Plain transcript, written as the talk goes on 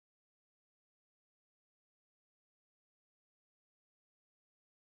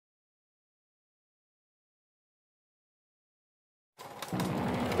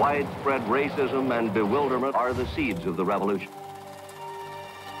Widespread racism and bewilderment are the seeds of the revolution.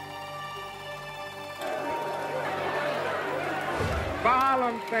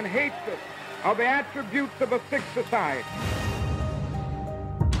 Violence and hatred are the attributes of a sick society.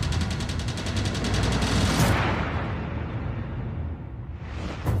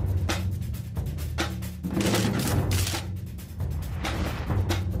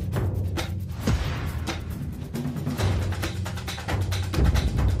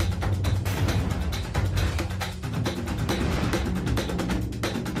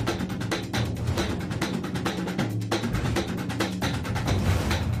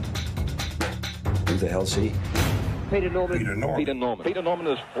 Who the hell's he? Peter Norman. Peter Norman. Peter Norman. Peter Norman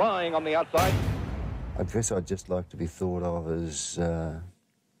is flying on the outside. I guess I'd just like to be thought of as an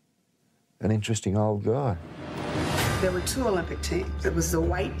interesting old guy. There were two Olympic teams. There was the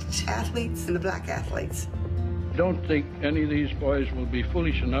white athletes and the black athletes. I don't think any of these boys will be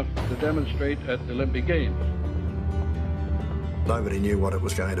foolish enough to demonstrate at the Olympic Games. Nobody knew what it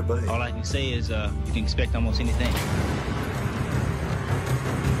was going to be. All I can say is you can expect almost anything.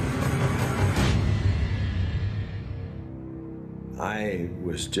 I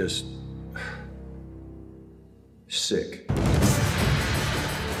was just sick.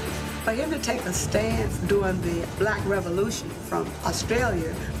 For him to take a stance during the Black Revolution from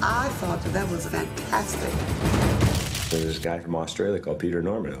Australia, I thought that was fantastic. There's this guy from Australia called Peter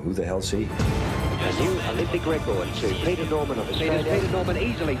Norman. Who the hell's he? A new Olympic record to Peter Norman of Australia. Peter Norman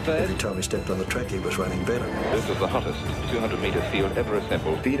easily third. Every time he stepped on the track, he was running better. This is the hottest 200-meter field ever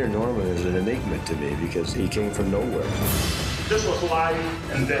assembled. Peter Norman is an enigma to me because he came from nowhere. This was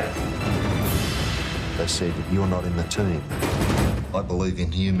life and death. They said, you're not in the team. I believe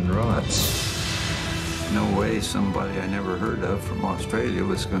in human rights. No way somebody I never heard of from Australia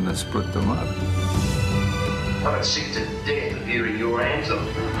was going to split them up. I'm sick to death of hearing your answer.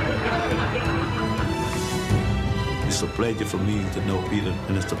 It's a pleasure for me to know Peter,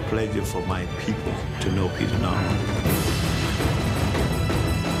 and it's a pleasure for my people to know Peter Norman.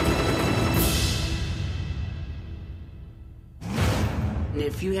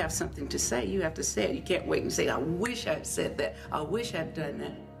 If you have something to say, you have to say it. You can't wait and say, I wish I'd said that. I wish I'd done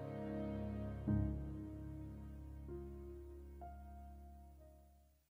that.